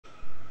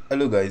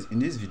Hello guys, in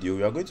this video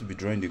we are going to be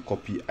drawing the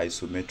copy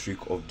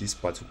isometric of this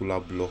particular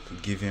block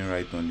given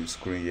right on the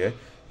screen here.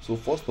 So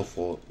first of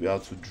all, we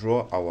have to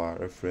draw our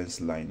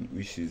reference line,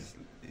 which is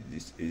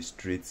a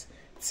straight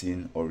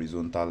thin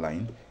horizontal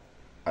line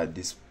at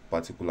this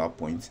particular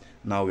point.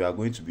 Now we are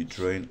going to be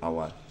drawing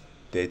our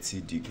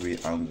 30-degree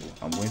angle.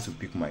 I'm going to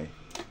pick my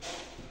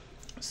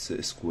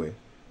square,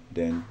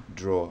 then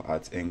draw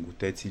at angle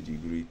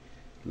 30-degree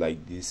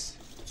like this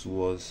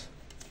towards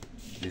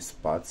this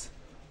part,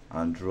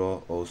 and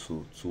draw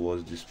also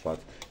towards this part.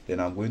 Then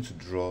I'm going to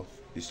draw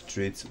a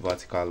straight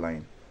vertical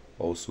line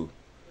also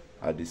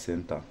at the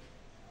center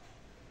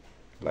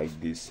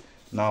like this.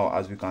 Now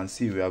as we can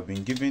see, we have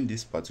been given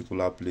this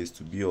particular place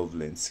to be of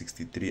length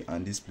 63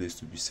 and this place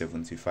to be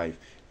 75.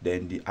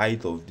 Then the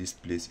height of this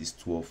place is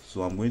 12,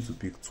 so I'm going to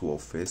pick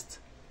 12 first.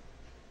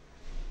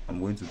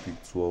 I'm going to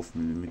pick 12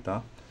 millimeter,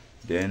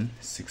 then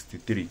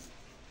 63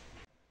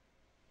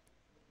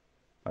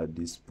 at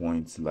this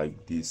point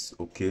like this.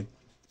 Okay,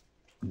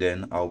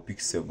 then I'll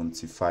pick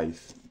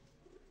 75.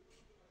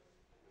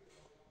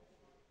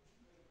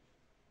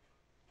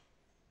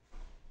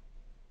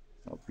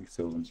 I'll pick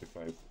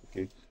 75.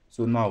 Okay,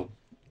 so now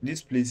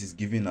this place is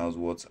given as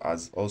what?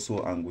 As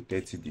also angle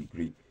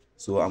 30-degree.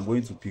 So I'm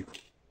going to pick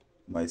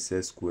my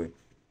set square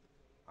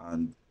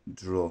and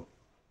draw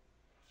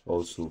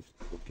also.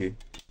 Okay,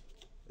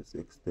 let's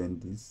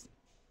extend this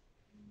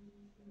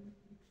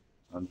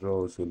and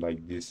draw also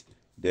like this.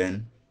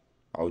 Then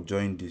I'll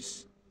join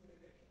this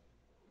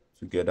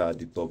together at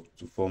the top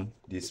to form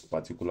this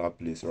particular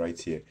place right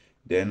here.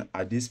 Then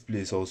at this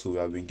place also we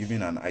have been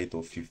given an height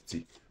of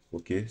 50.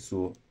 Okay,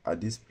 so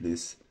at this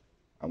place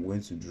I'm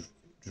going to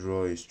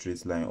draw a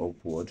straight line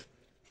upward,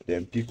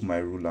 then pick my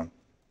ruler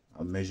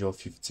and measure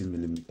 50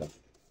 millimeter.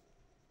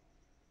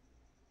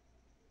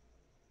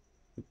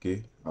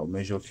 Okay, I'll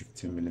measure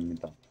 50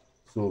 millimeter.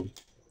 So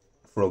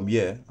from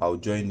here I'll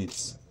join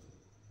it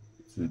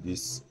to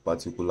this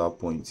particular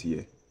point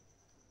here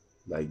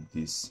like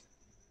this.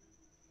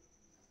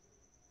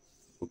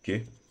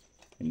 Okay,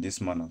 in this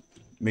manner,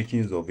 making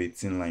use of a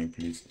thin line,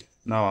 please.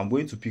 Now I'm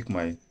going to pick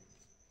my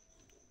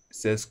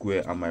set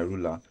square and my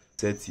ruler,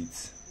 set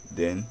it,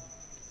 then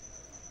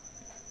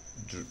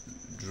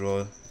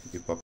draw a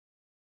paper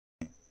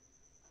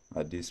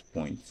at this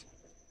point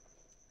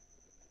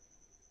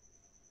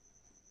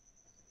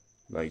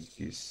like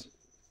this.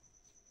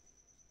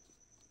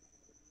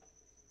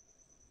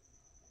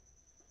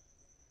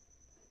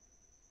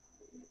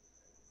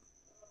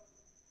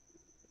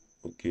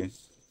 Okay,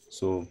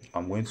 so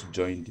I'm going to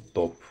join the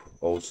top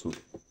also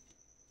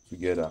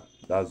together.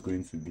 That's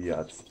going to be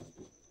at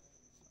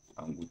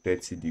angle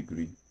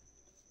 30-degree.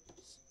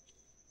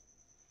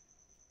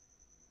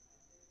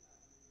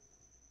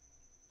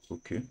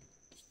 Okay,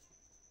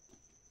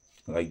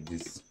 like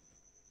this.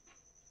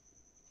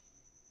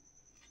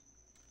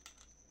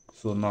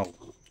 So now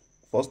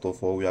first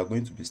of all, we are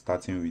going to be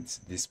starting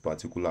with this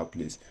particular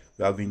place.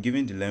 We have been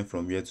given the length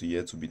from here to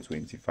here to be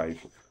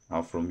 25,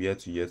 and from here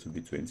to here to be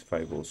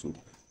 25 also.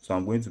 So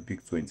I'm going to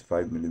pick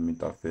 25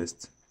 millimeter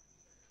first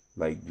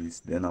like this.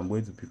 Then I'm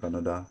going to pick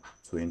another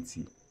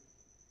 20.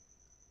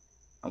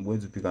 I'm going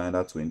to pick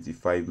another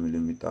 25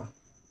 millimeter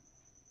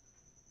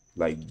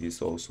like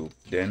this also.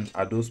 Then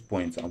at those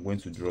points I'm going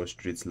to draw a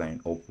straight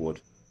line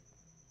upward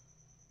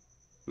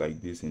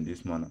like this, in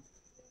this manner,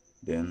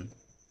 then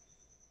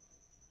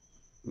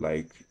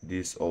like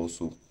this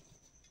also.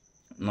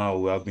 Now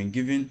we have been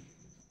given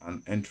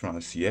an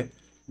entrance here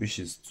which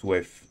is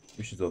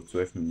of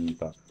 12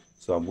 millimeter.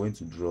 So I'm going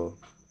to draw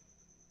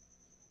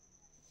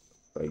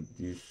like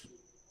this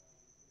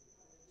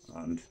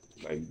and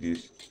like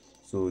this.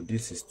 So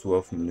this is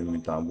 12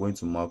 millimeter. I'm going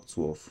to mark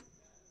 12,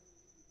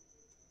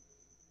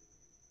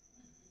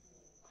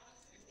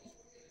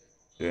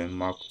 then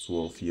mark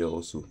 12 here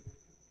also.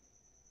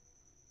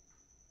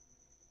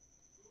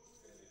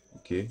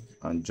 Okay,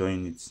 and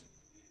join it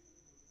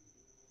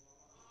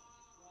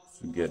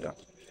together.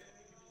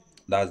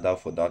 That's that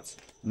for that.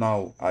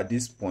 Now at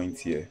this point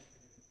here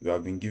we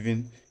have been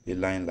given a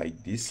line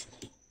like this,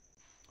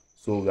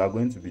 so we are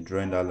going to be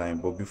drawing that line.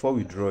 But before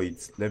we draw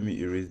it, let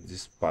me erase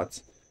this part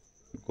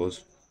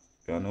because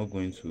we are not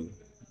going to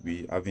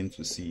be having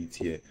to see it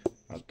here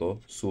at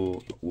all.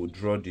 So we'll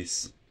draw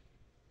this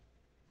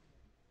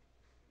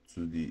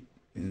to the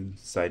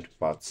inside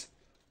part.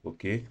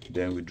 Okay,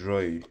 then we draw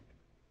a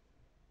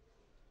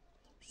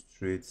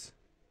straight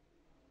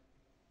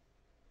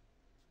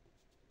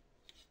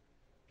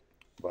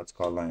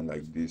vertical line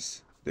like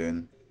this,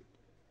 then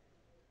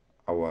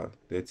our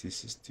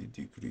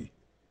 30-60-degree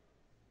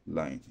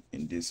line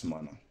in this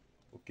manner.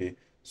 Okay,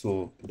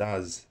 so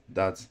that's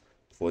that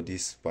for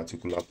this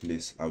particular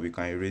place, and we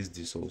can erase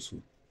this also.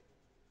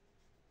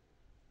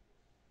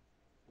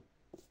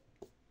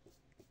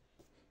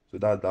 So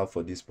that's that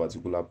for this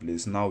particular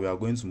place. Now we are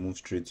going to move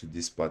straight to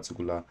this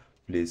particular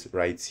place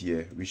right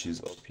here, which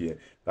is up here.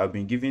 I've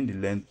been given the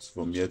length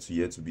from here to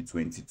here to be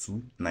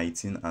 22,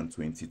 19 and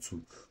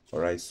 22. All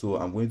right, so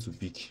I'm going to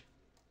pick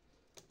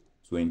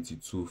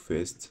 22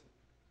 first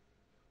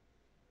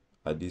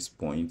at this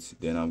point.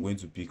 Then I'm going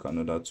to pick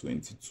another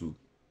 22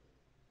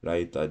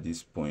 right at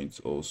this point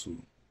also,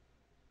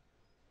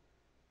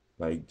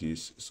 like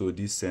this. So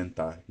this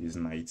center is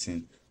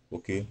 19.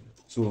 Okay,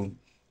 so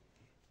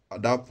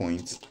at that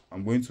point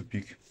I'm going to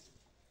pick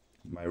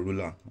my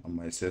ruler and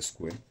my set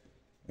square.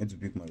 I'm going to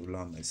pick my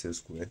ruler and my set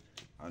square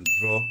and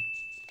draw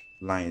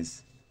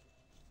lines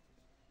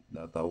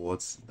that are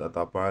that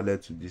are parallel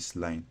to this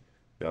line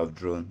we have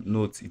drawn.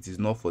 Note it is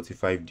not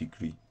 45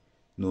 degree.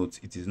 Note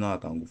it is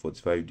not at angle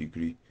 45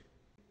 degree.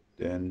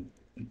 Then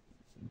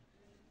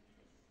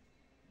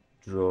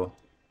draw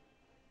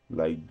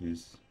like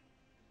this.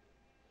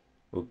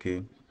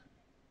 Okay,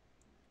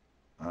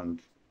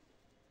 and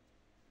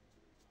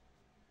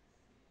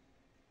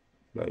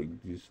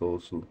like this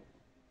also.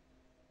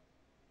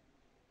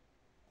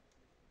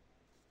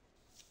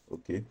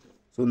 Okay,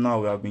 so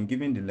now we have been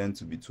given the length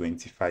to be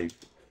 25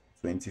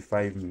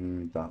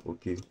 millimeter.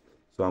 Okay,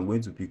 so I'm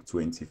going to pick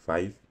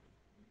 25.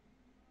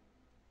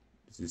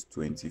 This is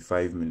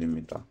 25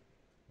 millimeter.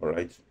 All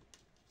right,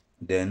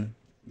 then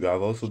we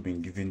have also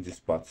been given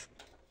this part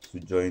to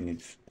join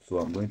it, so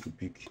I'm going to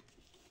pick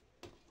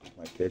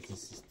my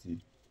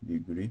 30-60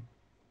 degree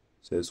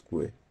set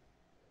square,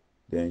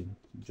 then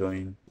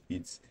join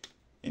it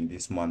in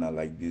this manner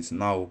like this.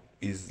 Now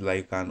it's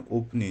like an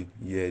opening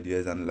here,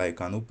 there's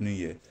like an opening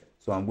here,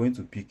 so I'm going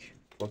to pick,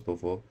 first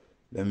of all,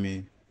 let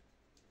me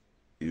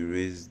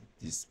erase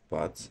this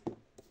part.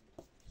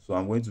 So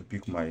I'm going to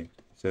pick my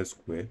set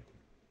square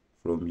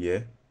from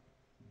here,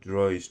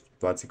 draw a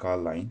vertical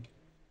line,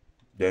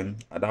 then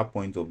at that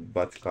point of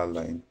vertical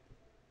line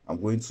I'm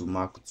going to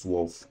mark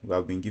 12. We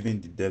have been given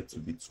the depth to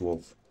be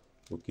 12.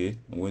 Okay,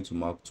 I'm going to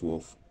mark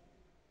 12.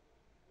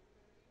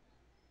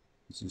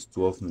 This is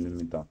 12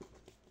 millimeter.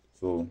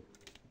 So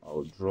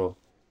I'll draw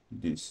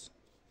this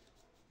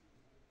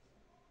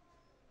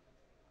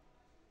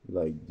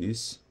like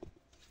this.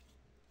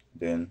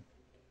 Then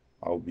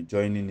I'll be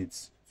joining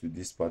it to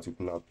this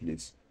particular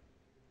place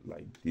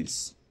like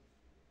this.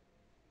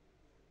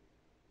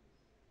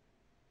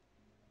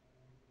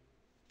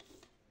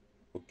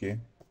 Okay,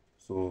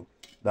 so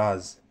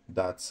that's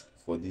that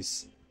for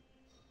this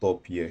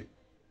top here.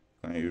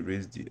 Can you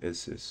erase the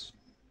excess?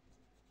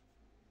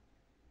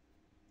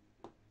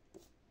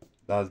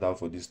 That's that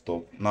for this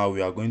top. Now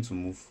we are going to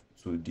move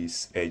to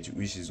this edge,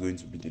 which is going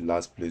to be the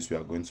last place we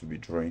are going to be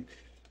drawing.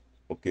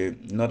 Okay,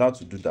 in order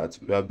to do that,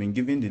 we have been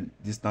given the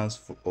distance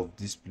of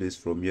this place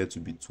from here to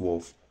be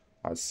 12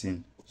 as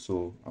seen.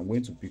 So I'm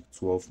going to pick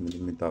 12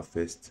 millimeter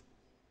first.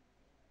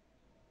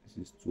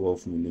 This is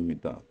 12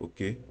 millimeter.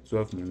 Okay,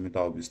 12 millimeter.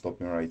 I'll be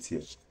stopping right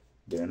here.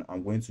 Then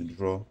I'm going to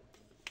draw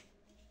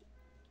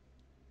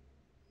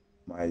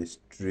my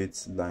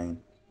straight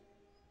line,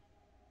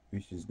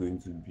 which is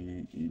going to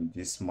be in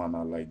this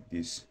manner like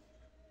this.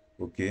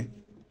 Okay,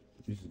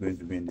 which is going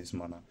to be in this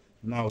manner.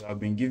 Now I've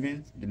been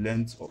given the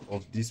length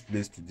of this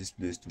place to this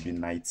place to be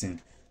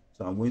 19.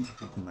 So I'm going to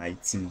pick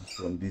 19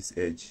 from this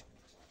edge.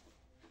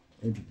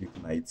 I'm going to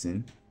pick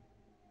 19.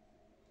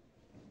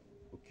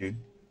 Okay,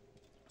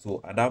 so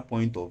at that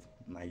point of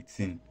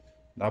 19,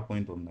 I'm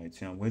going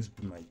to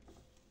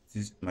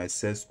put my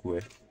set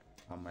square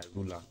and my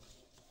ruler.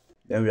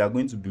 Then we are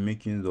going to be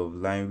making the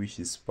line which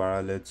is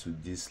parallel to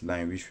this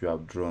line which we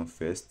have drawn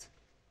first.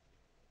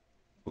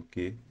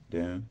 Okay,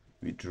 then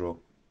we draw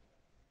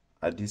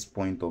at this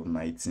point of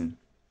 19.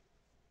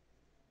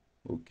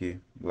 Okay,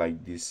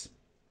 like this.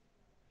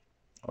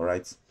 All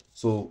right,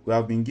 so we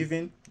have been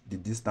given the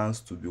distance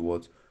to be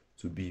what?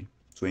 To be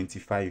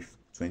 25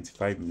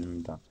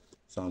 millimeter.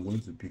 So I'm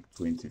going to pick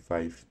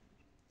 25.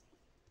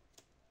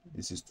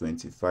 This is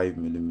 25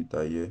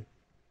 millimeter here.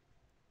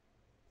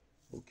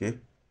 Okay,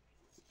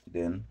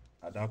 then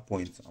at that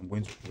point I'm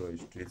going to draw a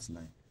straight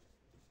line,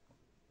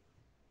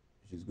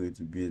 which is going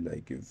to be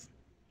like a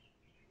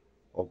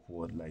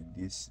upward like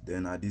this.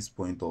 Then at this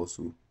point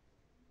also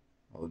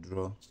I'll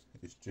draw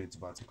a straight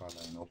vertical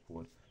line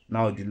upward.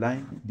 Now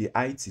the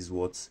height is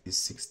what? Is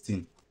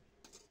 16.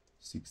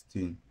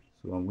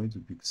 So I'm going to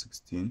pick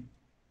 16.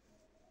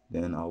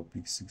 Then I'll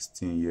pick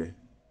 16 here.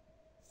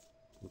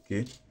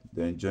 Okay,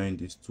 then join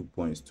these 2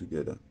 points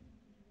together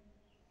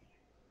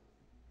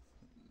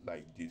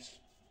like this.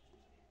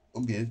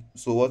 Okay,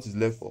 so what is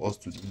left for us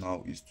to do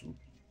now is to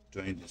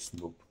join the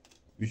slope,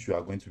 which we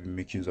are going to be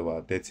making use of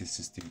our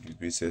 30-60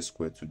 degree set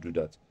square to do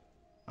that.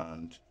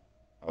 And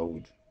I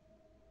would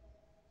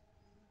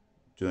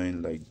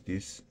join like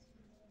this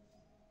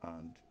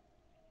and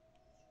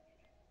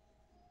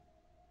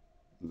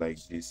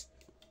like this.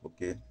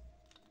 Okay,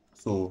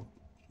 so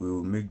we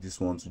will make this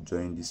one to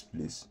join this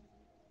place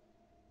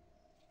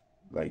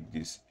like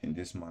this, in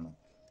this manner.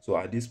 So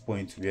at this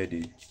point where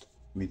they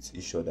meet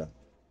each other,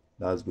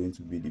 that's going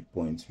to be the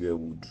point where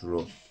we'll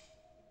draw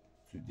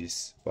to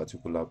this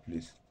particular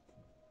place.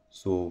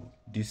 So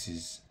this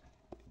is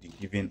the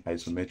given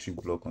isometric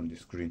block on the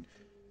screen.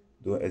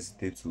 Don't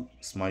hesitate to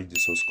smash the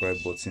subscribe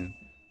button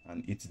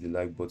and hit the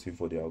like button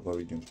for the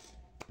algorithm.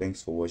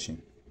 Thanks for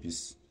watching.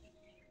 Peace.